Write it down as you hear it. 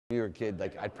When you were a kid,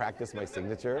 like I'd practice my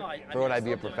signature for when I'd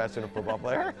be a professional football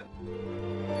player.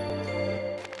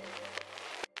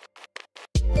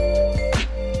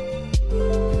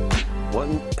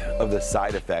 One of the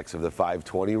side effects of the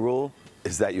 5-20 rule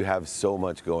is that you have so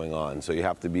much going on. So you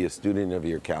have to be a student of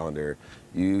your calendar.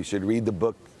 You should read the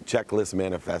book Checklist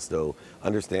Manifesto,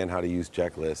 understand how to use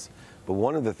checklists. But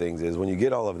one of the things is when you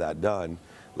get all of that done,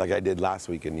 like I did last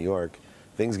week in New York,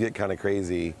 things get kind of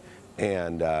crazy.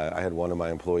 And I had one of my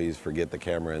employees forget the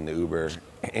camera in the Uber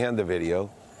and the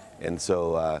video. And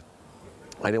so I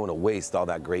didn't want to waste all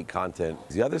that great content.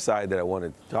 The other side that I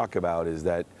wanted to talk about is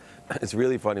that it's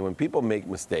really funny when people make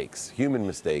mistakes, human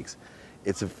mistakes,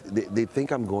 they think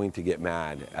I'm going to get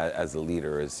mad as a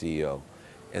leader, as CEO.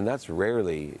 And that's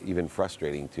rarely even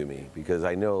frustrating to me because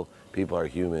I know people are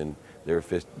human, they're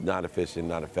not efficient,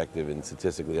 not effective, and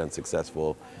statistically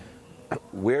unsuccessful.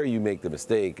 Where you make the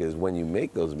mistake is when you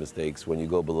make those mistakes, when you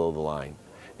go below the line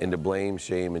into blame,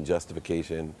 shame, and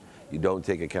justification. You don't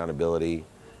take accountability.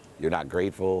 You're not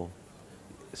grateful,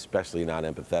 especially not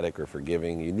empathetic or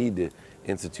forgiving. You need to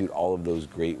institute all of those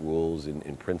great rules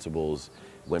and principles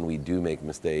when we do make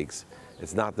mistakes.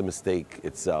 It's not the mistake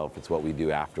itself, it's what we do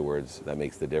afterwards that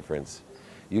makes the difference.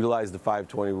 Utilize the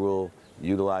 5-20 rule,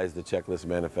 utilize the Checklist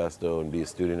Manifesto, and be a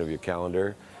student of your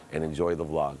calendar, and enjoy the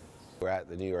vlog. We're at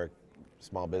the New York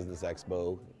Small Business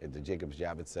Expo at the Jacobs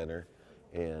Javits Center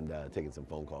and taking some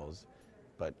phone calls.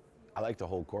 But I like to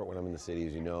hold court when I'm in the city,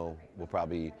 as you know. We'll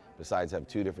probably, besides have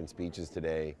 2 different speeches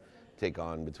today, take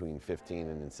on between 15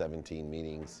 and 17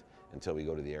 meetings until we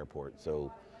go to the airport.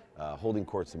 So holding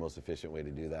court's the most efficient way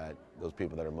to do that. Those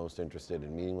people that are most interested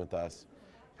in meeting with us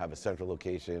have a central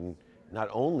location. Not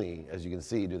only, as you can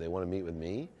see, do they want to meet with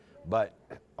me, but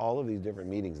all of these different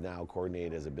meetings now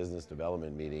coordinate as a business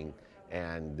development meeting.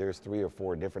 And there's 3 or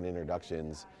 4 different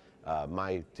introductions.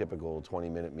 My typical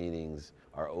 20-minute meetings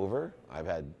are over. I've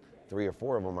had 3 or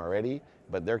 4 of them already,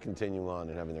 but they're continuing on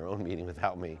and having their own meeting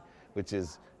without me, which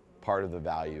is part of the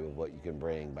value of what you can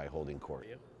bring by holding court.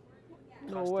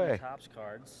 No way. Topps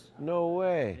cards. No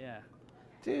way. Yeah.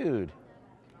 Dude.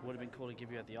 Would have been cool to give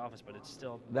you at the office, but it's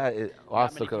still. That is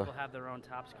awesome. Not many people have their own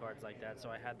Topps cards like that, so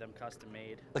I had them custom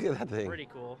made. Look at that thing. Pretty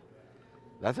cool.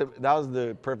 That was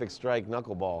the perfect strike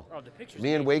knuckleball. Oh, the pictures.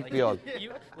 Me and Wakefield.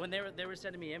 Like, when they were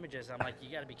sending me images, I'm like,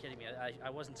 you got to be kidding me. I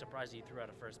wasn't surprised you threw out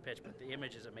a first pitch, but the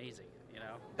image is amazing. You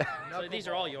know. So these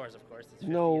are all yours, of course.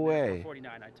 No way.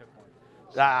 49, I took one.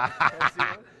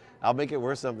 So. I'll make it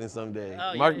worth something someday.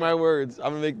 Oh, Mark my words.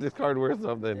 I'm gonna make this card worth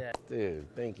something. Yeah.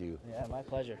 Dude, thank you. Yeah, my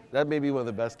pleasure. That may be one of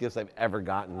the best gifts I've ever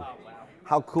gotten. Oh, wow.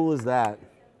 How cool is that?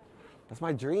 That's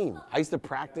my dream. I used to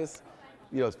practice.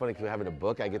 You know, it's funny because having a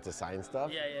book, I get to sign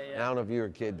stuff. Yeah. And I don't know if you were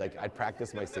a kid, like I'd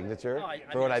practice my signature I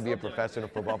for when I'd be a professional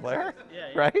football player.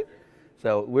 Yeah. Right?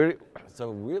 So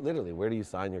literally, where do you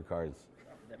sign your cards?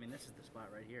 I mean, this is the spot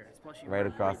right here. It's plus you right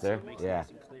across there? So it makes yeah. it nice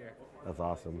and clear. That's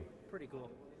awesome. Pretty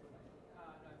cool.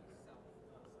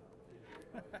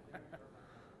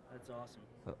 That's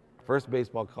awesome. First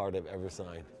baseball card I've ever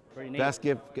signed. Pretty neat. Best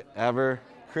gift ever.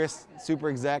 Chris, super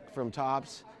exec from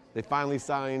Topps. They finally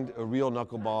signed a real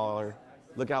knuckleballer.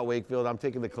 Look out, Wakefield. I'm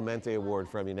taking the Clemente Award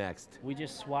from you next. We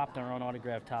just swapped our own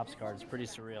autographed Topps cards. Pretty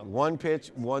surreal. 1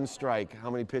 pitch, 1 strike. How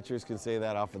many pitchers can say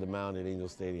that off of the mound at Angel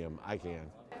Stadium? I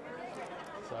can.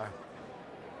 Sorry.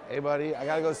 Hey, buddy, I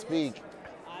gotta go speak.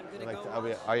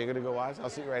 Are you gonna go watch? I'll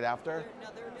see you right after.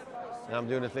 And I'm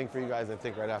doing a thing for you guys, I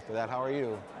think, right after that. How are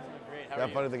you? Great. How are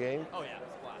you? Fun at the game? Oh, yeah.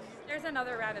 It's a blast. There's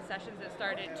another round of sessions that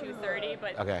start at 2:30,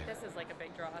 but this is like a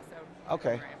big draw, so don't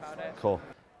worry about it. Cool.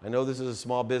 I know this is a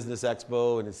small business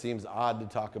expo, and it seems odd to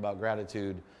talk about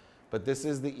gratitude, but this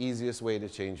is the easiest way to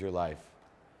change your life.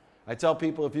 I tell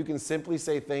people if you can simply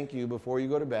say thank you before you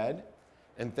go to bed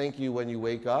and thank you when you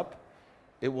wake up,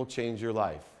 it will change your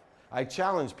life. I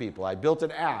challenge people. I built an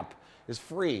app. It's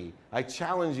free. I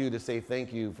challenge you to say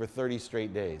thank you for 30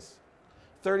 straight days.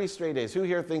 30 straight days. Who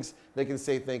here thinks they can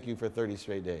say thank you for 30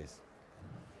 straight days?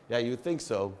 Yeah, you would think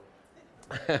so.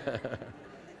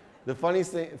 The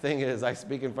funniest thing is I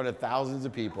speak in front of thousands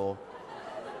of people,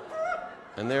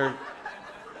 and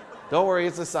don't worry,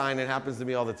 it's a sign. It happens to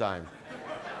me all the time.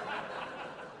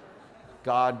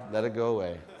 God, let it go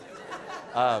away.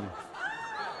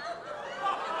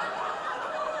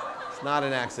 It's not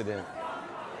an accident.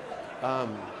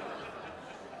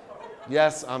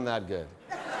 Yes, I'm that good.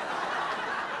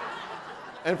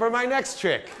 And for my next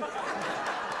trick.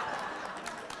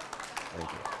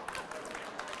 Thank you.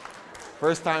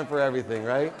 First time for everything,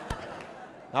 right?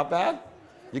 Not bad?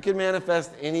 You can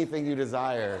manifest anything you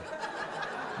desire.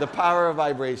 The power of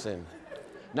vibration.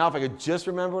 Now, if I could just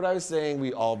remember what I was saying,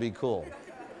 we'd all be cool.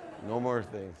 No more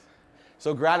things.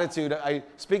 So gratitude, I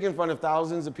speak in front of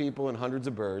thousands of people and hundreds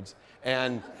of birds,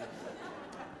 and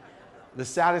the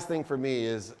saddest thing for me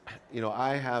is,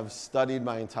 I have studied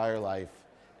my entire life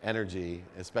energy,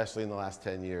 especially in the last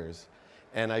 10 years,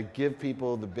 and I give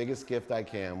people the biggest gift I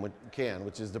can,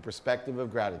 which is the perspective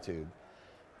of gratitude.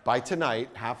 By tonight,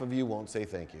 half of you won't say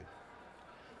thank you.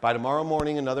 By tomorrow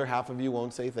morning, another half of you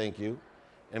won't say thank you,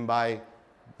 and by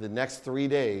the next 3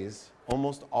 days,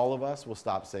 almost all of us will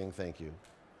stop saying thank you.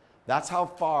 That's how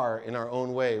far in our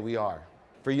own way we are.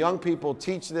 For young people,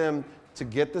 teach them to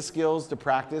get the skills to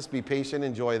practice, be patient,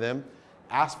 enjoy them,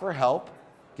 ask for help,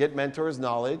 get mentors'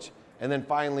 knowledge, and then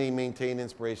finally maintain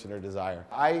inspiration or desire.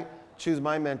 I choose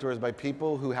my mentors by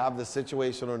people who have the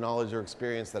situational knowledge or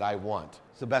experience that I want.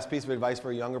 So the best piece of advice for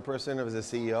a younger person as a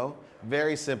CEO,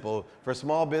 very simple. For a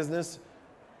small business,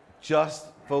 just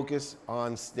focus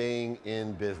on staying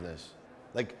in business.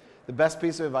 Like, the best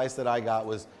piece of advice that I got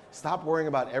was stop worrying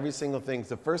about every single thing.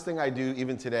 The first thing I do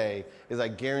even today is I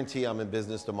guarantee I'm in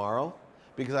business tomorrow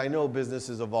because I know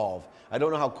businesses evolve. I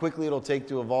don't know how quickly it'll take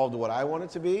to evolve to what I want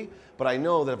it to be, but I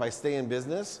know that if I stay in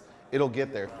business, it'll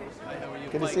get there. Hi, how are you?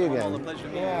 Good to see you again. All a pleasure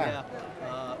meeting you.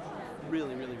 Yeah.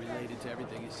 Really, really related to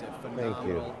everything you said.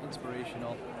 Phenomenal,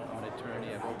 inspirational. I'm an attorney.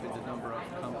 I've opened a number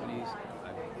of companies.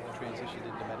 I've transitioned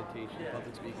into meditation,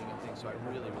 public speaking, and things. So I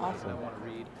really, I want to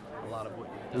read a lot of what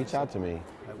you've done. Reach out to me.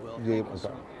 I will.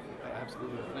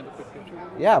 Absolutely. Can I have a quick picture with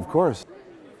you? Yeah, of course.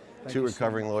 Thank Two you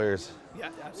recovering lawyers. Yeah,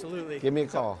 absolutely. Give me a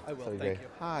call. I will. Thank Thank you.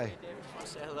 Hi.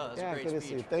 Say hello. That's Yeah, a great good to speech.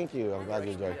 see you. Thank you. I'm glad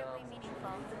you enjoyed. Really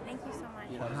meaningful. Thank you so much.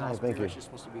 You know, Hi, thank you. You're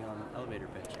supposed to be on the elevator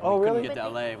pitch. Oh, we really? Couldn't get to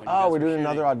LA when you Oh, guys we're were doing shooting.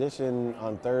 another audition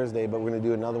on Thursday, but we're going to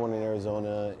do another one in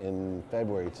Arizona in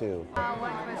February too. One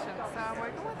question. So I'm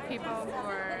working with people who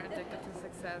are addicted to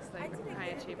success, like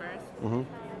high achievers.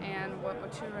 And what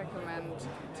would you recommend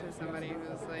to somebody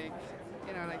who's like,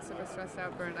 super stressed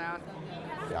out, burned out,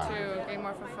 to gain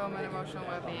more fulfillment, emotional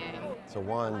well-being? So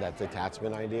one, that's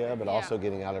attachment idea, but also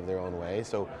getting out of their own way.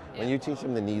 So when you teach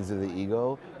them the needs of the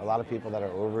ego, a lot of people that are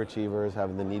overachievers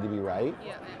have the need to be right,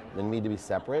 the need to be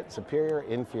separate, superior,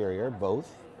 inferior,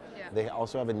 both. They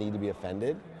also have a need to be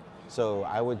offended. So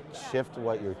I would shift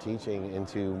what you're teaching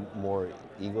into more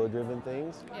ego-driven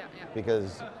things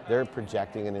because they're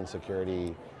projecting an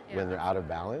insecurity when they're out of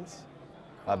balance.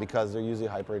 Because they're usually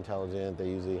hyper intelligent, they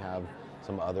usually have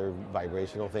some other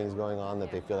vibrational things going on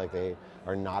that they feel like they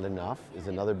are not enough is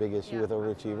another big issue with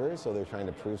overachievers. So they're trying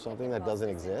to prove something that doesn't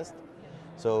exist.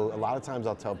 So a lot of times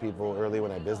I'll tell people early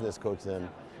when I business coach them,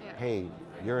 hey,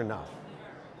 you're enough.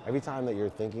 Every time that you're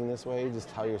thinking this way, just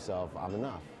tell yourself, I'm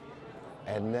enough.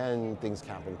 And then things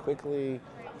happen quickly,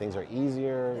 things are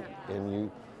easier, and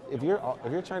if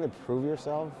you're trying to prove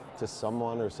yourself to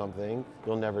someone or something,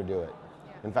 you'll never do it.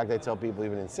 In fact, I tell people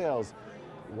even in sales,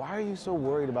 why are you so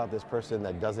worried about this person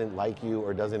that doesn't like you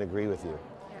or doesn't agree with you?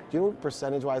 Do you know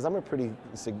percentage-wise, I'm a pretty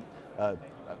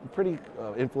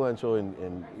influential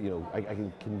and I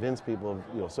can convince people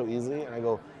so easily, and I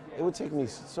go, it would take me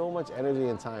so much energy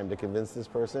and time to convince this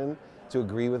person to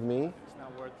agree with me. It's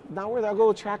not worth it. Not worth it. I'll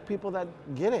go attract people that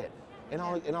get it, and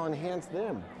I'll enhance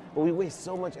them. But we waste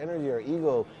so much energy. Our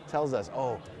ego tells us,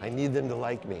 oh, I need them to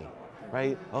like me,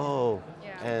 right? Oh,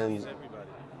 and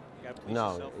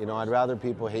no, I'd rather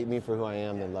people hate me for who I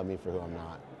am than love me for who I'm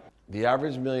not. The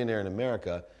average millionaire in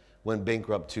America went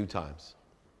bankrupt 2 times,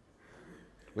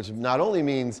 which not only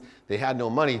means they had no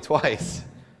money twice,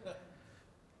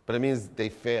 but it means they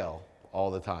fail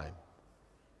all the time.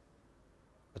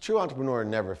 A true entrepreneur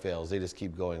never fails, they just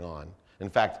keep going on. In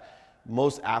fact,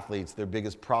 most athletes, their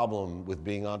biggest problem with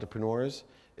being entrepreneurs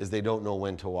is they don't know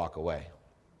when to walk away.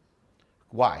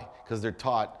 Why? Because they're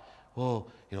taught, well,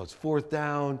 it's 4th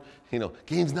down,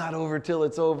 game's not over till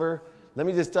it's over. Let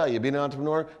me just tell you, being an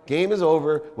entrepreneur, game is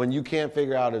over when you can't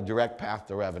figure out a direct path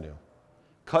to revenue.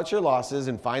 Cut your losses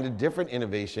and find a different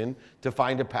innovation to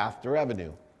find a path to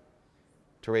revenue,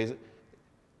 to raise it.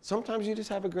 Sometimes you just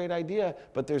have a great idea,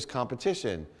 but there's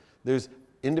competition. There's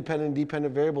independent and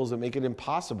dependent variables that make it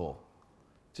impossible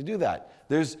to do that.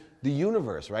 There's the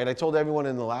universe, right? I told everyone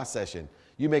in the last session,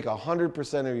 you make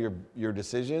 100% of your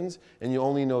decisions and you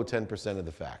only know 10% of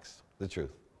the facts, the truth.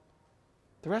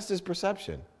 The rest is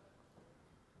perception.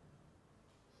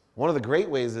 One of the great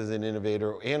ways as an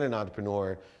innovator and an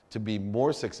entrepreneur to be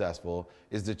more successful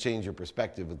is to change your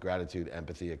perspective with gratitude,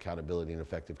 empathy, accountability, and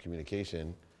effective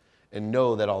communication, and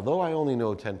know that although I only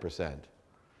know 10%,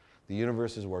 the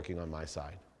universe is working on my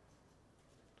side.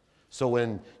 So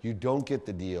when you don't get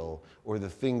the deal, or the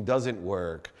thing doesn't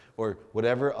work, or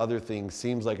whatever other thing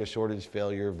seems like a shortage,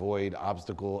 failure, void,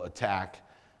 obstacle, attack,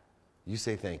 you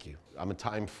say thank you. I'm a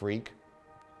time freak.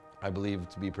 I believe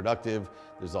to be productive,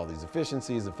 there's all these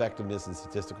efficiencies, effectiveness, and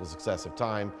statistical success of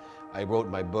time. I wrote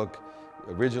in my book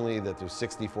originally that there's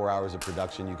 64 hours of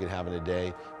production you can have in a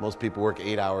day. Most people work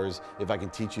 8 hours. If I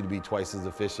can teach you to be twice as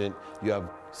efficient, you have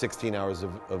 16 hours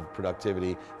of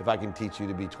productivity. If I can teach you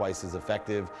to be twice as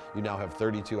effective, you now have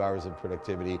 32 hours of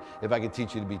productivity. If I can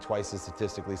teach you to be twice as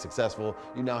statistically successful,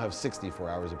 you now have 64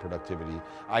 hours of productivity.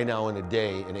 I now in a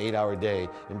day, an 8-hour day,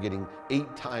 am getting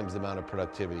 8 times the amount of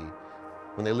productivity.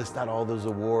 When they list out all those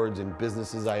awards and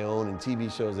businesses I own and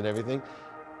TV shows and everything,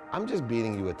 I'm just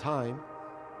beating you at time.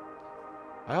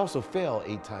 I also fail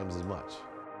 8 times as much.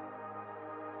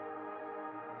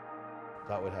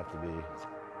 That would have to be,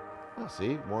 oh,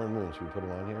 see, Warren Moon. Should we put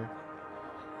him on here?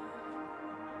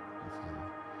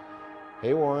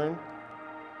 Hey, Warren.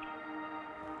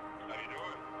 How you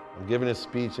doing? I'm giving a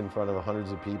speech in front of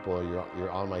hundreds of people.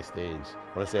 You're on my stage.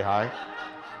 Want to say hi?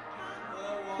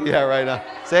 Yeah, right now.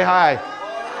 Say hi.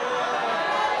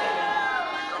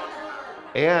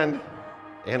 And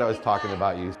I was talking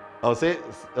about you. Oh, say it.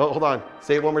 Oh, hold on.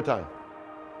 Say it one more time.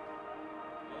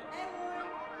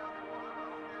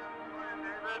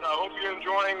 I hope you're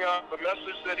enjoying the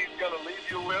message that he's going to leave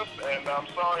you with. And I'm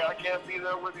sorry I can't be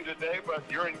there with you today, but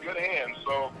you're in good hands.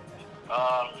 So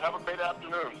have a great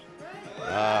afternoon.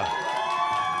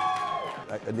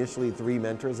 Initially 3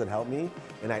 mentors that helped me,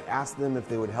 and I asked them if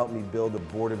they would help me build a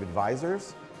board of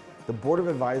advisors. The board of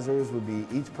advisors would be,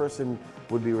 each person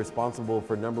would be responsible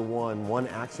for number one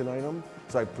action item.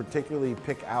 So I particularly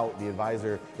pick out the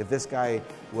advisor. If this guy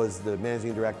was the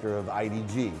managing director of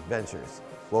IDG Ventures,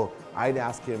 well, I'd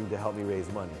ask him to help me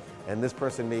raise money. And this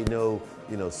person may know,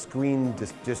 screen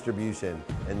distribution,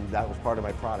 and that was part of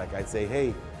my product. I'd say,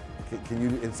 hey, can you,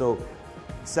 and so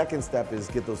second step is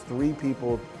get those 3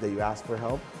 people that you ask for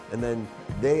help, and then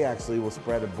they actually will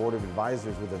spread a board of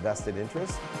advisors with a vested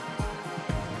interest.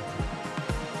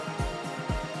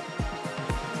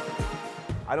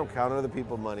 I don't count other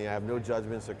people's money. I have no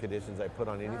judgments or conditions I put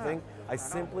on anything. I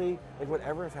simply, like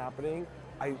whatever is happening,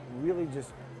 I really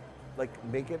just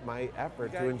make it my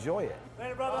effort to enjoy it.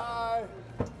 Later, brother. Bye.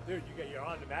 Dude, you're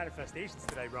on the manifestations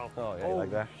today, bro. Oh, yeah, you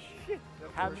like that? Shit.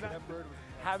 Having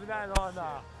that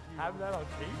on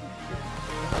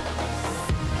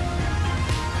TV.